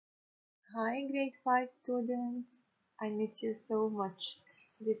Hi, grade 5 students. I miss you so much.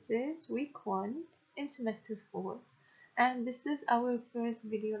 This is week 1 in semester 4, and this is our first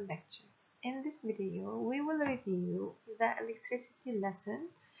video lecture. In this video, we will review the electricity lesson.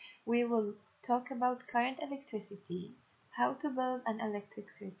 We will talk about current electricity, how to build an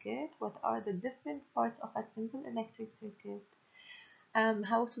electric circuit, what are the different parts of a simple electric circuit,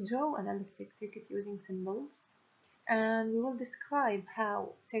 how to draw an electric circuit using symbols, and we will describe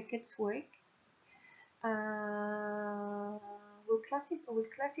how circuits work. We'll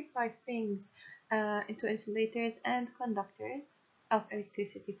classify things into insulators and conductors of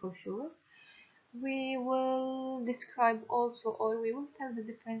electricity for sure. We will describe also, or we will tell the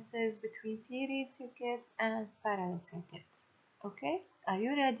differences between series circuits and parallel circuits. Okay, are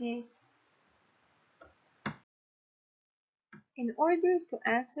you ready? In order to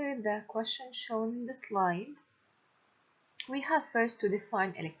answer the question shown in the slide, we have first to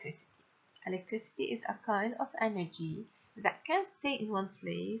define electricity. Electricity is a kind of energy that can stay in one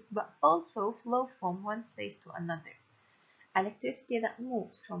place but also flow from one place to another. Electricity that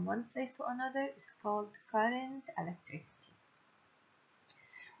moves from one place to another is called current electricity.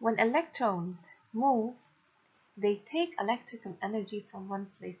 When electrons move, they take electrical energy from one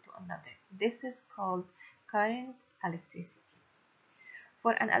place to another. This is called current electricity.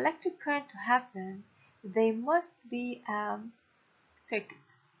 For an electric current to happen, there must be a circuit.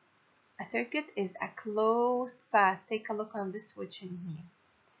 A circuit is a closed path. Take a look on this switch in here.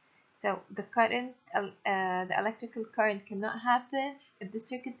 So the electrical current cannot happen if the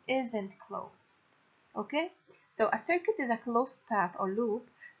circuit isn't closed. Okay? So a circuit is a closed path or loop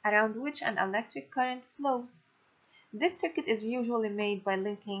around which an electric current flows. This circuit is usually made by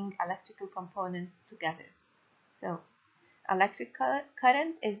linking electrical components together. So electric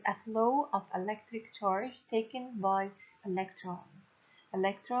current is a flow of electric charge taken by electrons.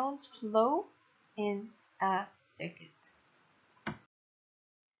 Electrons flow in a circuit.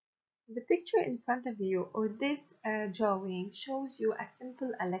 The picture in front of you, or this drawing, shows you a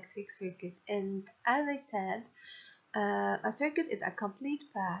simple electric circuit, and as I said, a circuit is a complete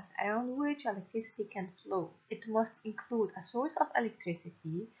path around which electricity can flow. It must include a source of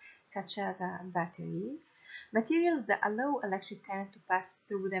electricity, such as a battery, materials that allow electric current to pass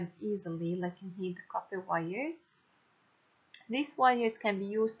through them easily, like in here the copper wires. These wires can be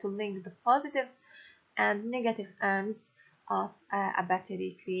used to link the positive and negative ends of a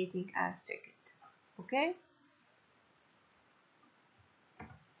battery, creating a circuit. Okay,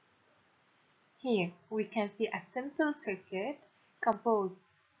 here we can see a simple circuit composed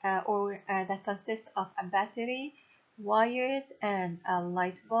that consists of a battery, wires, and a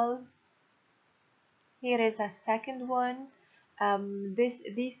light bulb. Here is a second one. This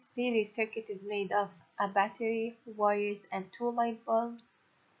series circuit is made of a battery, wires, and two light bulbs.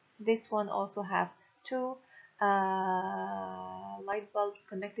 This one also have two light bulbs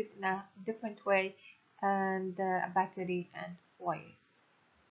connected in a different way, and a battery and wires.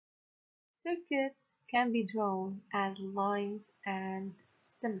 Circuits can be drawn as lines and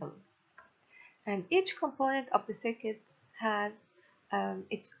symbols, and each component of the circuit has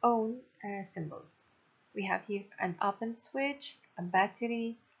its own symbols. We have here an open switch, a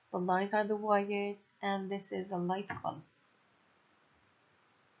battery, the lines are the wires, and this is a light bulb.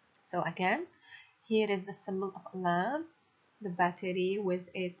 So again, here is the symbol of a lamp, the battery with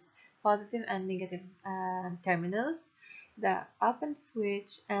its positive and negative terminals, the open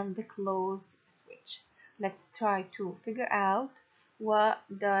switch, and the closed switch. Let's try to figure out what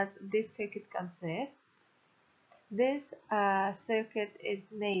does this circuit consist. This circuit is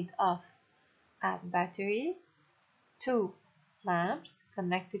made of a battery, two lamps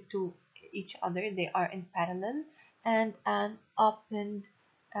connected to each other, they are in parallel, and an opened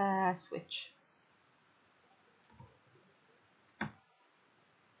switch.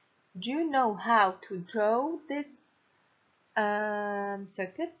 Do you know how to draw this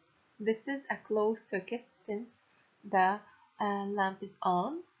circuit? This is a closed circuit since the lamp is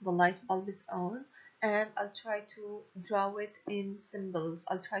on, the light bulb is on, and I'll try to draw it in symbols.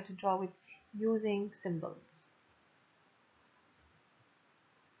 I'll try to draw it using symbols.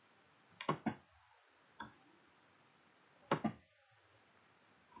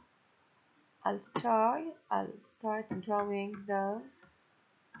 I'll start drawing the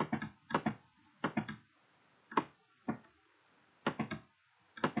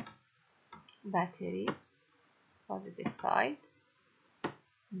battery, positive side,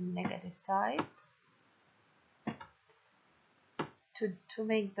 negative side. To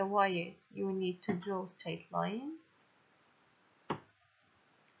make the wires, you need to draw straight lines.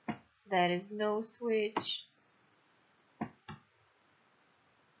 There is no switch.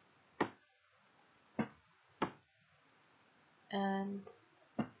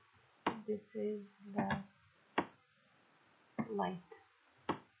 this is the light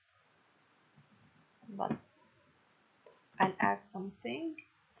bulb. I'll add something.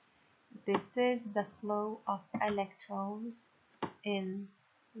 This is the flow of electrons in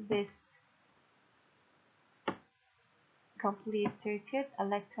this complete circuit.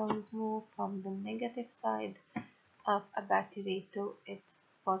 Electrons move from the negative side of a battery to its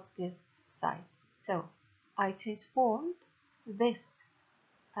positive side. So I transformed this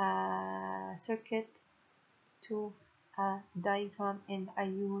circuit to a diagram and I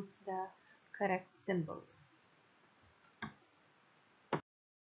used the correct symbols.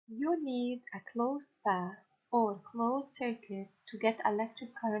 You need a closed path or closed circuit to get electric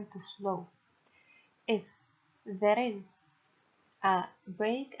current to flow. If there is a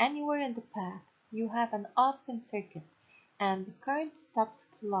break anywhere in the path, you have an open circuit and the current stops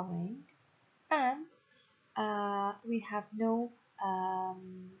flowing and we have no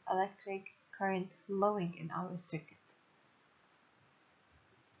electric current flowing in our circuit.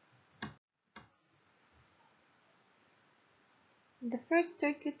 The first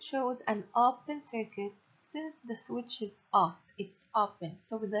circuit shows an open circuit. Since the switch is off, it's open,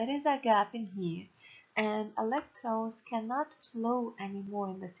 so there is a gap in here and electrons cannot flow anymore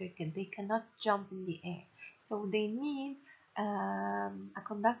in the circuit. They cannot jump in the air, so they need a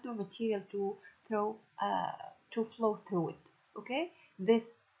conductor material to flow through it. Okay,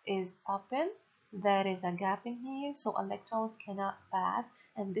 this is open, there is a gap in here, so electrons cannot pass,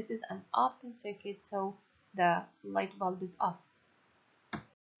 and this is an open circuit, so the light bulb is off.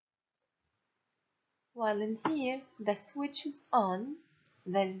 While in here the switch is on,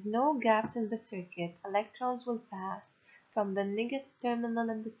 there is no gaps in the circuit. Electrons will pass from the negative terminal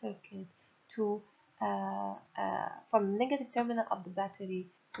in the circuit to from the negative terminal of the battery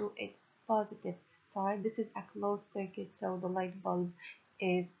to its positive side. This is a closed circuit, so the light bulb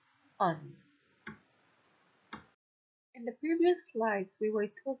is on. In the previous slides, we were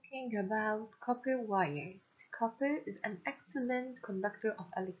talking about copper wires. Copper is an excellent conductor of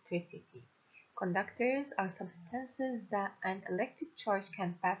electricity. Conductors are substances that an electric charge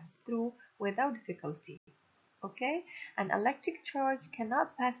can pass through without difficulty. Okay? An electric charge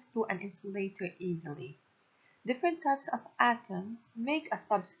cannot pass through an insulator easily. Different types of atoms make a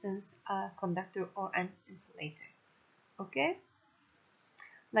substance a conductor or an insulator. Okay?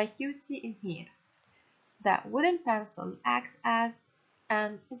 Like you see in here. The wooden pencil acts as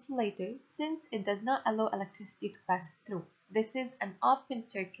an insulator since it does not allow electricity to pass through. This is an open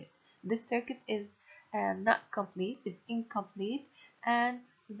circuit. This circuit is not complete, is incomplete, and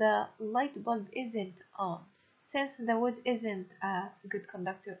the light bulb isn't on. Since the wood isn't a good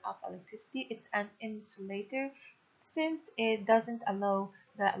conductor of electricity, it's an insulator since it doesn't allow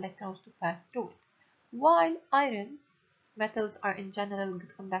the electrons to pass through it. While iron, metals are in general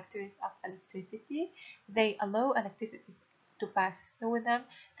good conductors of electricity. They allow electricity to pass through them,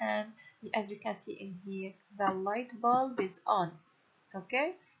 and as you can see in here, the light bulb is on.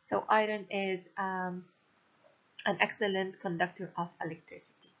 Okay, so iron is an excellent conductor of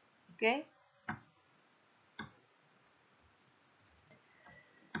electricity. Okay,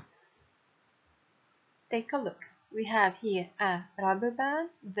 take a look. We have here a rubber band.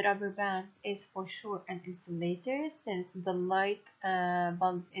 The rubber band is for sure an insulator since the light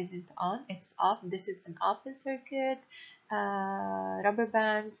bulb isn't on, it's off. This is an open circuit. Rubber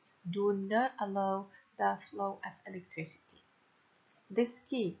bands do not allow the flow of electricity. This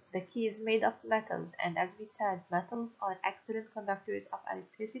key, the key is made of metals, and as we said, metals are excellent conductors of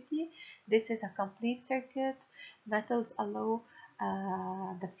electricity. This is a complete circuit. Metals allow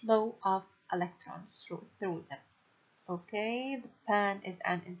the flow of electrons through them. Okay, the pan is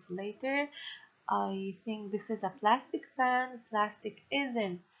an insulator. I think this is a plastic pan. Plastic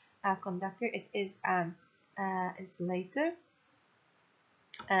isn't a conductor, it is an insulator.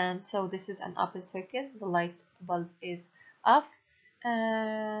 And so this is an open circuit. The light bulb is off.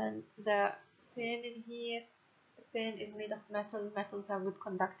 And the pen in here, the pen is made of metal. Metals are good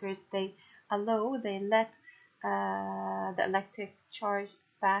conductors. They let the electric charge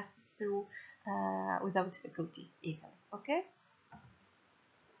pass through without difficulty easily. Okay,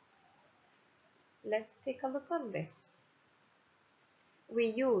 let's take a look on this. We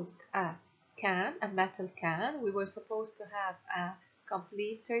used a metal can. We were supposed to have a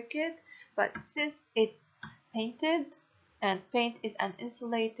complete circuit, but since it's painted and paint is an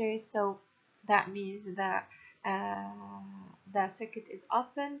insulator, so that means that the circuit is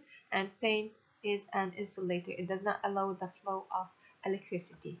open and paint is an insulator. It does not allow the flow of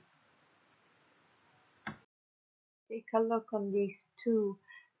electricity. Take a look on these two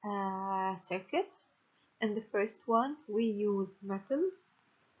circuits. In the first one, we used metals.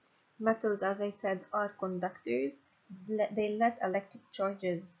 Metals, as I said, are conductors. They let electric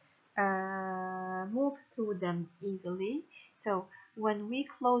charges move through them easily. So when we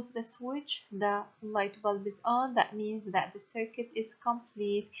close the switch, the light bulb is on. That means that the circuit is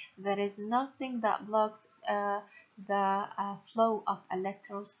complete. There is nothing that blocks the flow of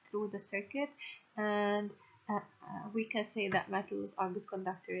electrons through the circuit, and we can say that metals are good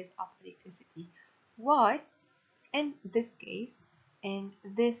conductors of electricity. Why? In this case, in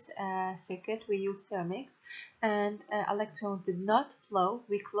this circuit, we use ceramics, and electrons did not flow.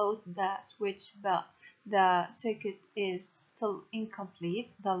 We closed the switch, but the circuit is still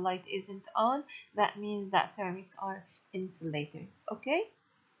incomplete. The light isn't on. That means that ceramics are insulators. Okay?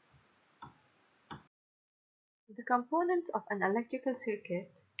 The components of an electrical circuit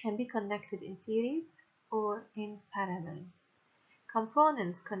can be connected in series or in parallel.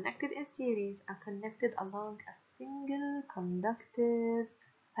 Components connected in series are connected along a single conductive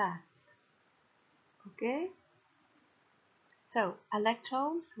path. Okay? So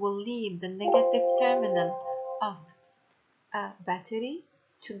electrons will leave the negative terminal of a battery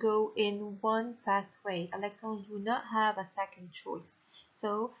to go in one pathway. Electrons do not have a second choice.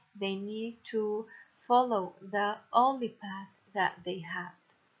 So they need to follow the only path that they have.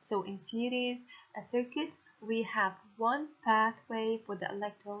 So in series circuits, we have one pathway for the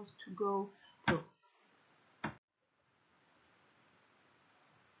electrons to go through.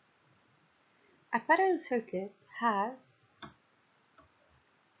 A parallel circuit has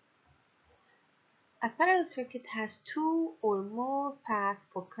two or more paths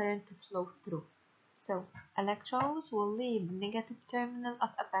for current to flow through. So electrons will leave the negative terminal of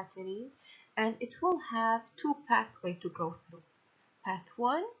a battery, and it will have two pathways to go through, path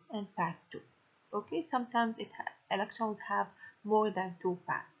 1 and path 2. Okay, sometimes electrons have more than two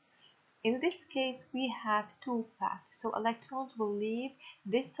paths. In this case, we have two paths. So electrons will leave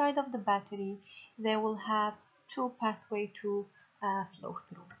this side of the battery. They will have two pathways to flow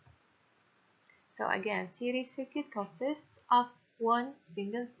through. So again, series circuit consists of one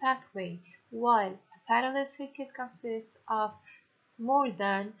single pathway, while a parallel circuit consists of more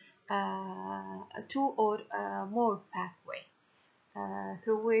than two or more pathways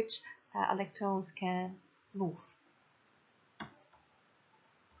through which electrons can move.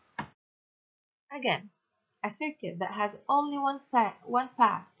 Again, a circuit that has only one path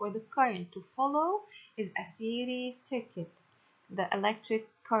for the current to follow is a series circuit. The electric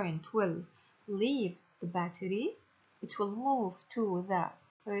current will leave the battery. It will move to the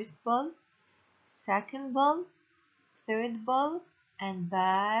first bulb, second bulb, third bulb, and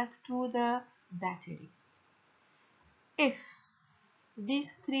back to the battery. If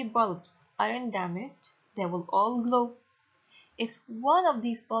these three bulbs aren't damaged, they will all glow. If one of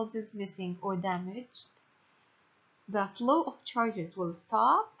these bulbs is missing or damaged, the flow of charges will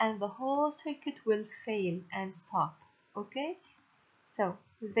stop and the whole circuit will fail and stop. Okay? So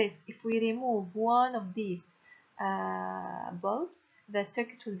if we remove one of these bulbs, the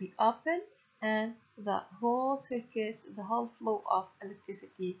circuit will be open and the whole flow of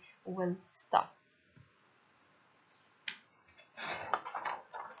electricity will stop.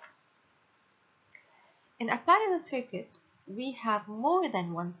 In a parallel circuit, we have more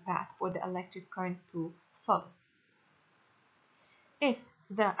than one path for the electric current to follow. If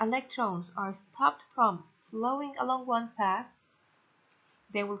the electrons are stopped from flowing along one path,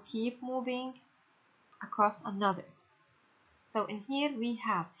 they will keep moving across another. So in here we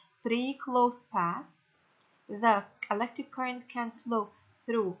have three closed paths. The electric current can flow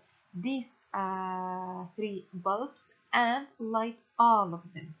through these three bulbs and light all of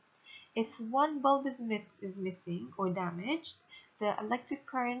them. If one bulb is missing or damaged, the electric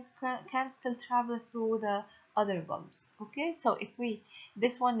current can still travel through the other bulbs. Okay, so if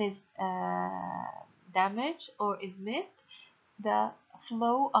this one is damaged or is missed, the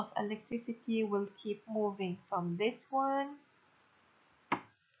flow of electricity will keep moving from this one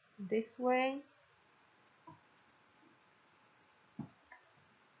this way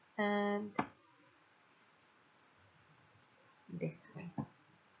and this way.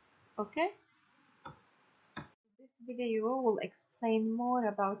 Okay, this video will explain more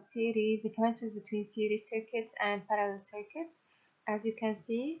about the differences between series circuits and parallel circuits. As you can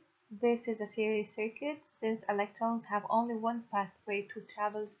see, this is a series circuit. Since electrons have only one pathway to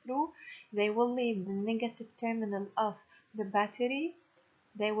travel through, they will leave the negative terminal of the battery.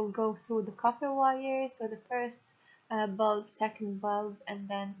 They will go through the copper wires, so the first bulb, second bulb, and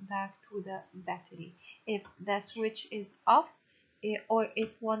then back to the battery. If the switch is off, or if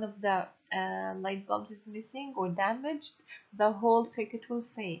one of the light bulbs is missing or damaged, the whole circuit will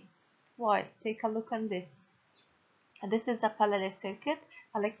fail. Why? Take a look on this. This is a parallel circuit.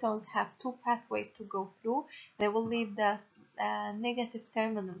 Electrons have two pathways to go through. They will leave the negative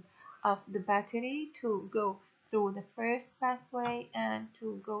terminal of the battery to go through the first pathway and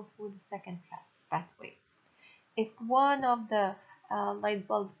to go through the second pathway. If one of the light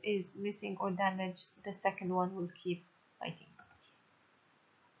bulbs is missing or damaged, the second one will keep lighting.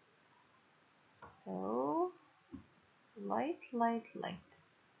 So, light, light, light.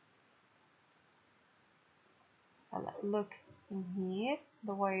 Look in here,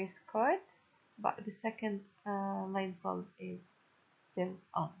 the wire is cut, but the second light bulb is still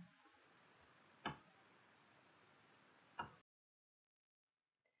on.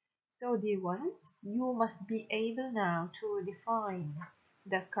 So dear ones, you must be able now to define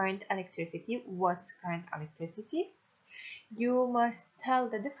the current electricity. What's current electricity? You must tell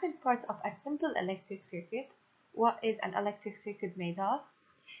the different parts of a simple electric circuit. What is an electric circuit made of?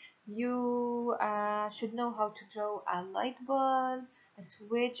 You should know how to draw a light bulb, a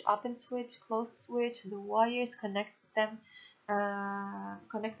switch, open switch, closed switch, the wires, connect them,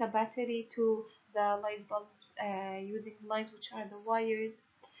 connect a battery to the light bulbs using lines, which are the wires.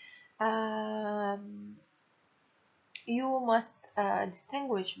 Um, you must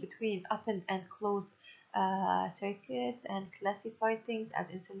distinguish between open and closed circuits and classify things as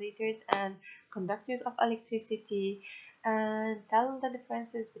insulators and conductors of electricity, and tell the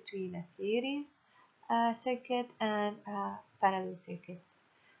differences between a series circuit and parallel circuits.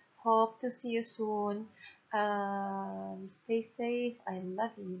 Hope to see you soon. Stay safe. I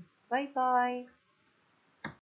love you. Bye bye.